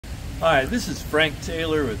Hi, this is Frank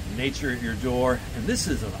Taylor with Nature at Your Door, and this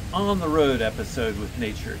is an on-the-road episode with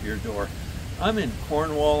Nature at Your Door. I'm in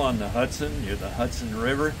Cornwall on the Hudson, near the Hudson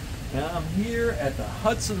River, and I'm here at the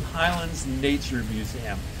Hudson Highlands Nature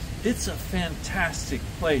Museum. It's a fantastic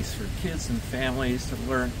place for kids and families to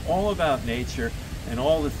learn all about nature and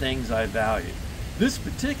all the things I value. This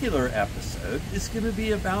particular episode is going to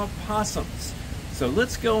be about possums. So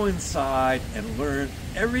let's go inside and learn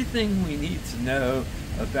everything we need to know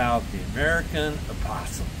about the American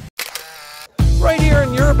opossum. Right here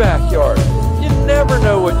in your backyard. You never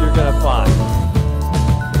know what you're going to find.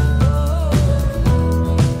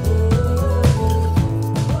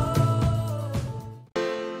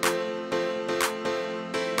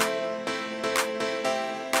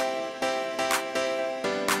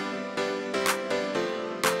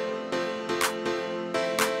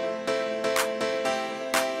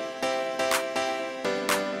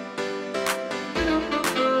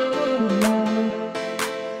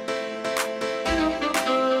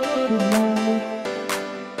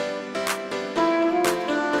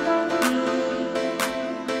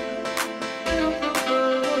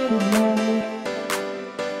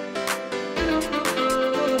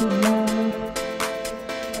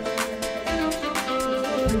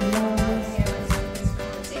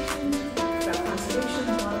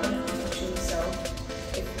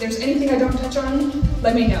 If there's anything I don't touch on,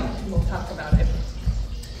 let me know and we'll talk about it.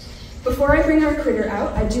 Before I bring our critter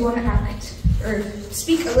out, I do want to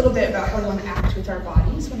speak a little bit about how we want to act with our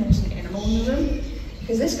bodies when there's an animal in the room.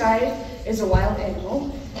 Because this guy is a wild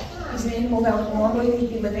animal. He's an animal that would normally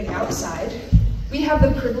be living outside. We have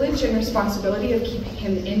the privilege and responsibility of keeping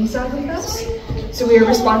him inside with us. So we are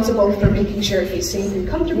responsible for making sure he's safe and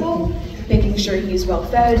comfortable, making sure he's well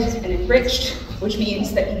fed and enriched, which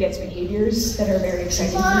means that he gets behaviors that are very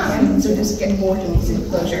exciting for him, so just get bored in his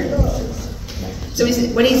enclosure. So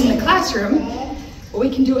when he's in the classroom, what we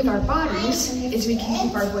can do with our bodies is we can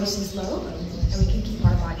keep our voices low and we can keep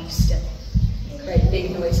our bodies still. Right?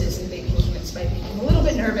 Big noises and big movements might make him a little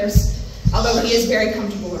bit nervous, although he is very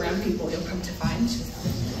comfortable around people, you'll come to find.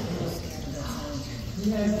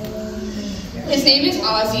 His name is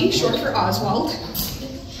Aussie, short for Oswald.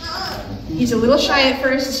 He's a little shy at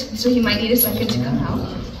first, so he might need a second to come out.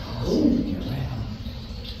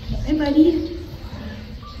 Hi, buddy.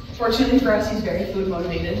 Fortunately for us, he's very food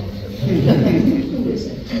motivated.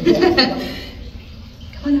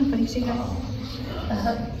 Come on up, buddy, say hi.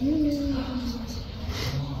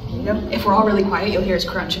 If we're all really quiet, you'll hear his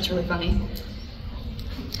crunch. It's really funny.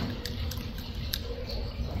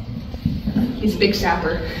 He's a big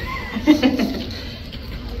sapper.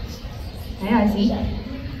 Hi, Ozzy.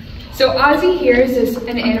 So Aussie here is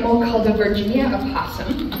an animal called a virginiana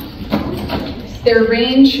opossum. Their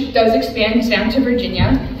range does expand down to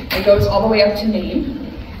Virginia. It goes all the way up to Maine.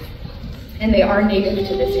 And they are native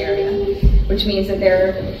to this area, which means that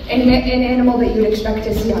they're an animal that you would expect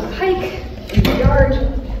to see on a hike, in the yard,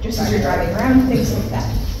 just as you're driving around, things like that.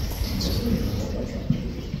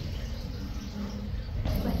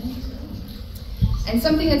 And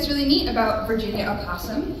something that's really neat about Virginia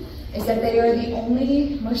opossum is that they are the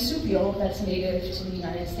only marsupial that's native to the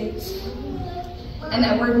United States. And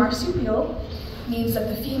that word marsupial means that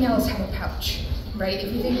the females have a pouch, right?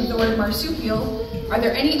 If you think of the word marsupial, are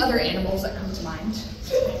there any other animals that come to mind?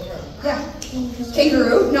 Yeah.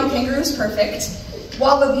 Kangaroo? No, kangaroo's perfect.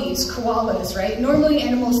 Wallabies, koalas, right? Normally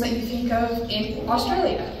animals that you think of in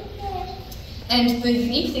Australia. And the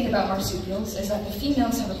unique thing about marsupials is that the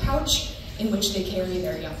females have a pouch in which they carry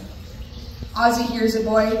their young. Aussie here is a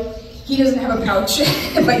boy. He doesn't have a pouch,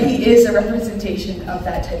 but he is a representation of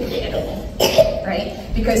that type of animal, right?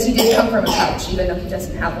 Because he did come from a pouch, even though he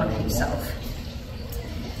doesn't have one himself.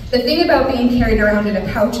 The thing about being carried around in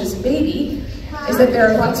a pouch as a baby is that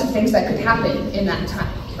there are lots of things that could happen in that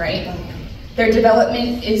time, right? Their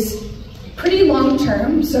development is pretty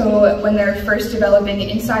long-term, so when they're first developing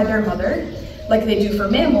inside their mother, like they do for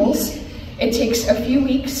mammals, it takes a few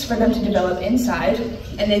weeks for them to develop inside,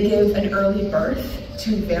 and they give an early birth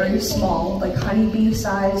to very small, like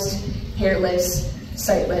honeybee-sized, hairless,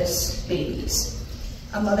 sightless babies.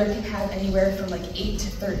 A mother can have anywhere from like 8 to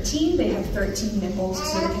 13. They have 13 nipples,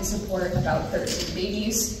 so they can support about 13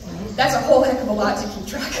 babies. That's a whole heck of a lot to keep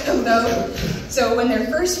track of, though. So when they're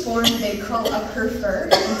first born, they curl up her fur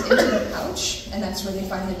into the pouch, and that's where they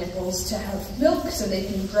find the nipples to have milk, so they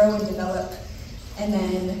can grow and develop. And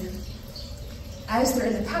then as they're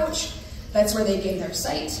in the pouch, that's where they gain their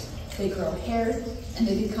sight, they grow hair, and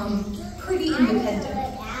they become pretty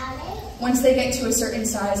independent. Once they get to a certain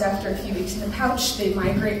size after a few weeks in the pouch, they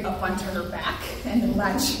migrate up onto her back and they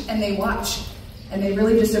latch and they watch, and they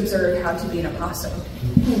really just observe how to be an opossum.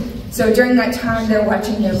 So during that time, they're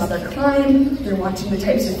watching their mother climb, they're watching the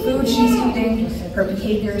types of food she's eating, her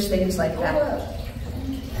behaviors, things like that.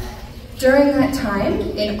 During that time,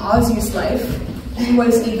 in Aussie's life, he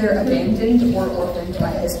was either abandoned or orphaned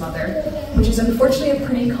by his mother, which is unfortunately a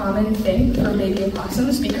pretty common thing for baby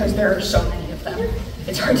opossums because there are so many of them.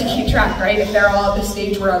 It's hard to keep track, right? If they're all at the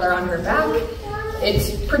stage where they're on her back,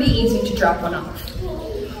 it's pretty easy to drop one off.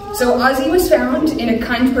 So Aussie was found in a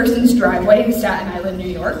kind person's driveway in Staten Island, New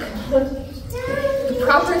York. The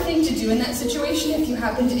proper thing to do in that situation, if you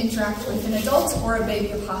happen to interact with an adult or a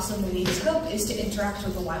baby opossum who needs help, is to interact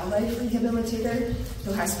with a wildlife rehabilitator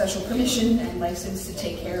who has special permission and license to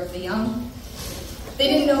take care of the young. They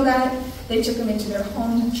didn't know that. They took him into their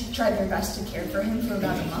home, tried their best to care for him for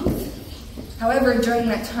about a month. However, during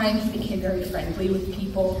that time, he became very friendly with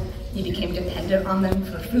people. He became dependent on them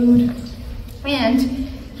for food. And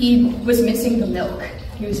he was missing the milk.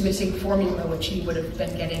 He was missing formula, which he would have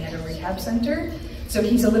been getting at a rehab center. So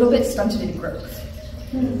he's a little bit stunted in growth.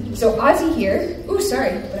 So Aussie here, ooh,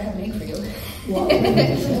 sorry, what I have made for you.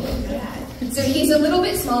 So he's a little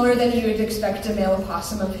bit smaller than you would expect a male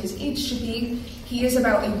opossum of his age to be. He is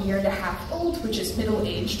about 1.5 years old, which is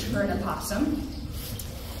middle-aged for an opossum.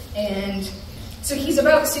 And so he's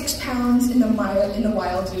about 6 pounds in the wild.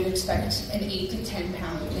 You would expect an 8 to 10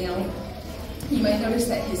 pound male. You might notice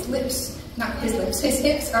that his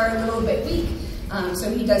hips are a little bit weak. So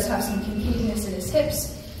he does have some concaveness in his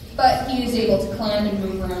hips, but he is able to climb and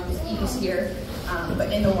move around with ease here.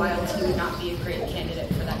 But in the wild, he would not be a great candidate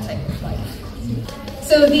for that type of life.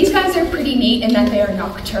 So these guys are pretty neat in that they are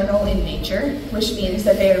nocturnal in nature, which means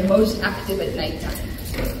that they are most active at nighttime.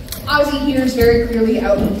 Aussie here is very clearly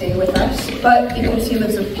out in the day with us, but because he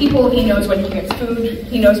lives with people, he knows when he gets food,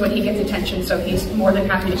 he knows when he gets attention, so he's more than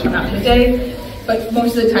happy to come out in the day. But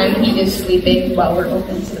most of the time he is sleeping while we're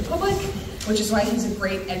open to the public, which is why he's a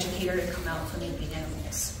great educator to come out for napping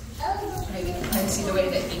animals. Right? We can kind of see the way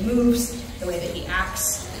that he moves, the way that he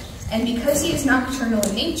acts. And because he is nocturnal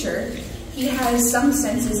in nature, he has some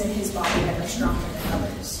senses in his body that are stronger than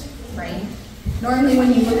others, right? Normally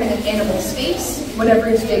when you look at an animal's face, whatever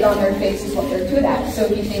is big on their face is what they're good at. So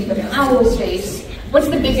if you think of an owl's face, what's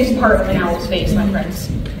the biggest part of an owl's face, my friends?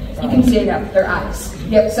 You can say it out, their eyes.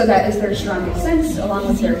 Yep, so that is their strongest sense, along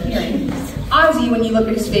with their hearing. Aussie, when you look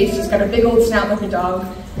at his face, he's got a big old snout like a dog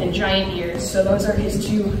and giant ears. So those are his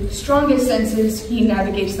 2 strongest senses. He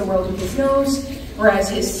navigates the world with his nose, whereas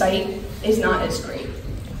his sight is not as great.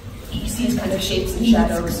 He sees kind of shapes and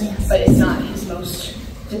shadows, but it's not his most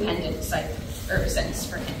dependent sight or sense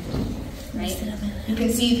for him, right? You can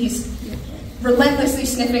see he's relentlessly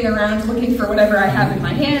sniffing around looking for whatever I have in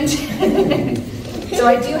my hand. So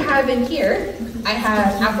I do have in here, I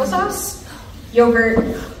have applesauce, yogurt,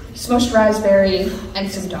 smushed raspberry, and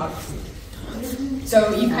some dog food.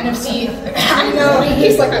 So you kind of see, I know,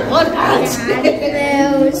 he's like, I want that.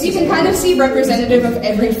 So you can kind of see representative of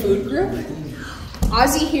every food group.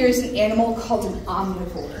 Aussie here is an animal called an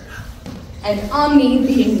omnivore. And omni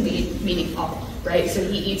being meaning all, right? So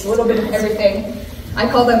he eats a little bit of everything. I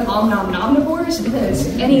call them omnivores because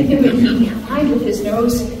anything that he can find with his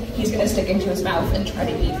nose, he's going to stick into his mouth and try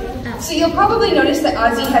to eat. So you'll probably notice that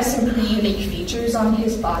Aussie has some pretty unique features on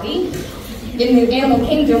his body. In the animal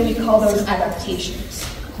kingdom, we call those adaptations,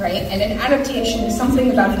 right? And an adaptation is something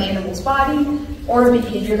about an animal's body or a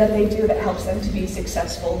behavior that they do that helps them to be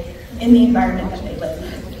successful in the environment that they live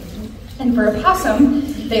in. And for a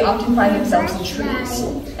possum, they often find themselves in trees,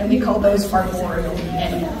 and we call those arboreal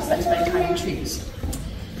animals that spend time in trees.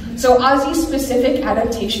 So Aussie's specific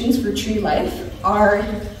adaptations for tree life are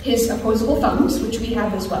his opposable thumbs, which we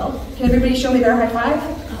have as well. Can everybody show me their high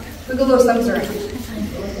five? Wiggle those thumbs around.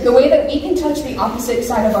 The way that we can touch the opposite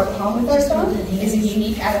side of our palm with our thumb is a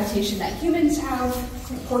unique adaptation that humans have,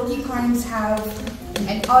 porcupines have,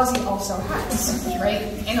 and Aussie also has, right?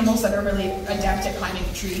 Animals that are really adept at climbing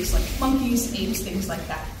trees, like monkeys, apes, things like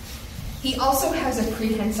that. He also has a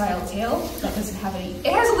prehensile tail that doesn't have any,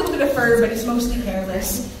 it has a little bit of fur, but it's mostly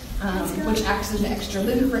hairless, which acts as an extra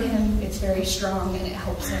limb for him. It's very strong, and it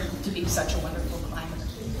helps him to be such a wonderful climber.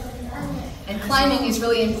 And climbing is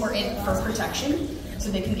really important for protection, so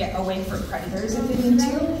they can get away from predators if they need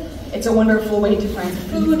to. It's a wonderful way to find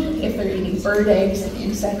food if they're eating bird eggs and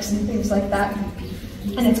insects and things like that.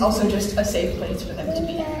 And it's also just a safe place for them to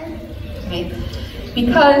be, okay?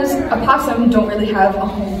 Because opossum don't really have a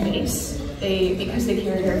home base, because they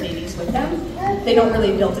carry their babies with them, they don't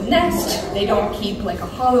really build a nest, they don't keep like a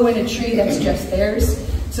hollow in a tree that's just theirs,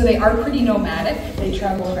 so they are pretty nomadic, they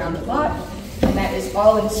travel around a lot, and that is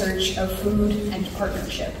all in search of food and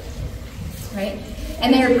partnership, right?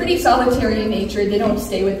 And they are pretty solitary in nature, they don't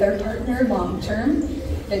stay with their partner long term.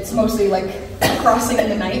 It's mostly like crossing in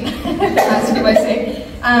the night, as you might say.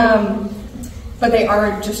 But they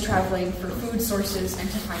are just traveling for food sources and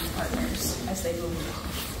to find partners as they move along.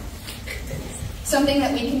 Something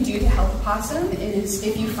that we can do to help a possum is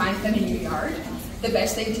if you find them in your yard, the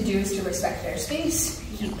best thing to do is to respect their space,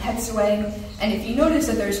 keep pets away, and if you notice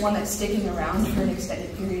that there's one that's sticking around for an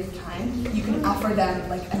extended period of time, you can offer them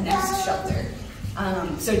like a nest shelter.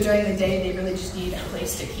 So during the day, they really just need a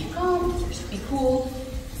place to keep calm, be cool.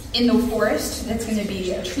 In the forest, that's going to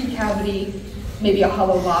be a tree cavity, maybe a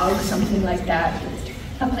hollow log, something like that,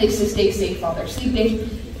 a place to stay safe while they're sleeping.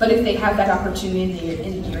 But if they have that opportunity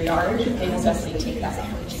in your yard, they will definitely take that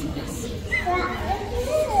opportunity.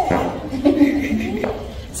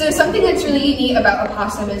 So something that's really neat about a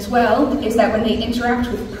possum as well is that when they interact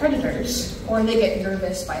with predators, or they get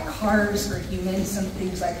nervous by cars or humans, some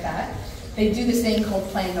things like that, they do this thing called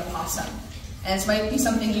playing opossum. And this might be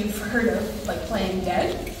something you've heard of, like playing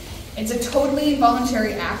dead. It's a totally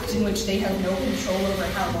involuntary act in which they have no control over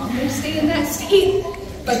how long they stay in that state.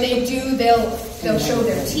 But they do, they'll show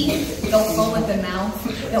their teeth, they'll foam at the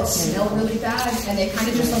mouth, they'll smell really bad, and they kind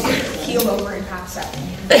of just like keel over and pass out.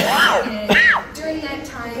 And during that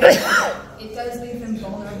time, it does leave them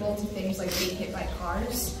vulnerable to things like being hit by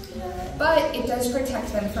cars, but it does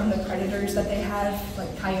protect them from the predators that they have,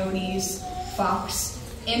 like coyotes, fox,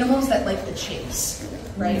 animals that like the chase,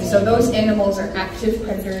 right? So those animals are active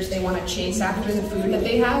predators, they want to chase after the food that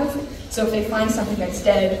they have, so if they find something that's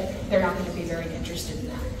dead, they're not going to be very interested in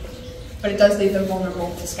that. But it does leave them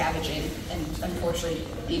vulnerable to scavenging and unfortunately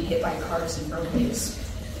being hit by cars and roadways,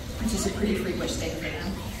 which is a pretty frequent thing for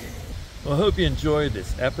them. Well, I hope you enjoyed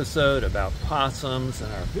this episode about possums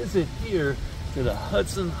and our visit here to the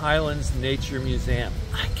Hudson Highlands Nature Museum.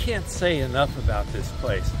 I can't say enough about this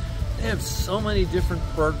place. They have so many different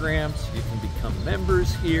programs. You can become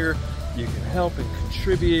members here. You can help and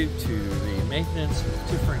contribute to the maintenance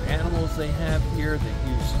of different animals they have here.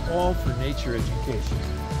 They use all for nature education.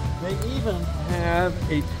 They even have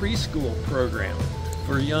a preschool program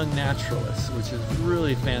for young naturalists, which is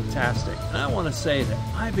really fantastic. And I want to say that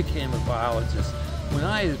I became a biologist when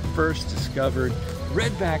I had first discovered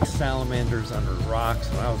redback salamanders under rocks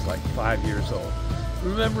when I was like 5 years old.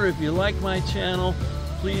 Remember, if you like my channel,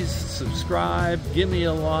 please subscribe, give me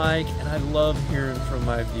a like, and I love hearing from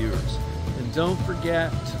my viewers. And don't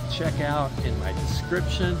forget to check out in my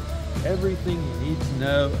description everything you need to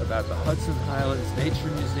know about the Hudson Highlands Nature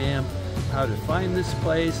Museum, how to find this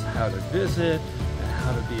place, how to visit, and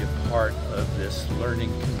how to be a part of this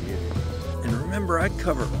learning community. And remember, I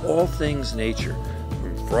cover all things nature,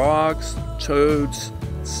 from frogs, toads,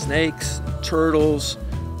 snakes, turtles,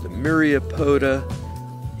 the myriapoda,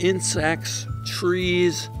 insects,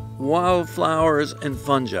 trees, wildflowers, and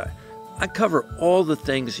fungi. I cover all the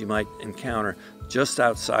things you might encounter just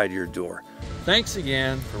outside your door. Thanks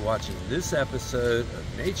again for watching this episode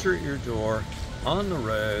of Nature at Your Door on the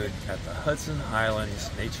road at the Hudson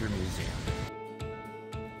Highlands Nature Museum.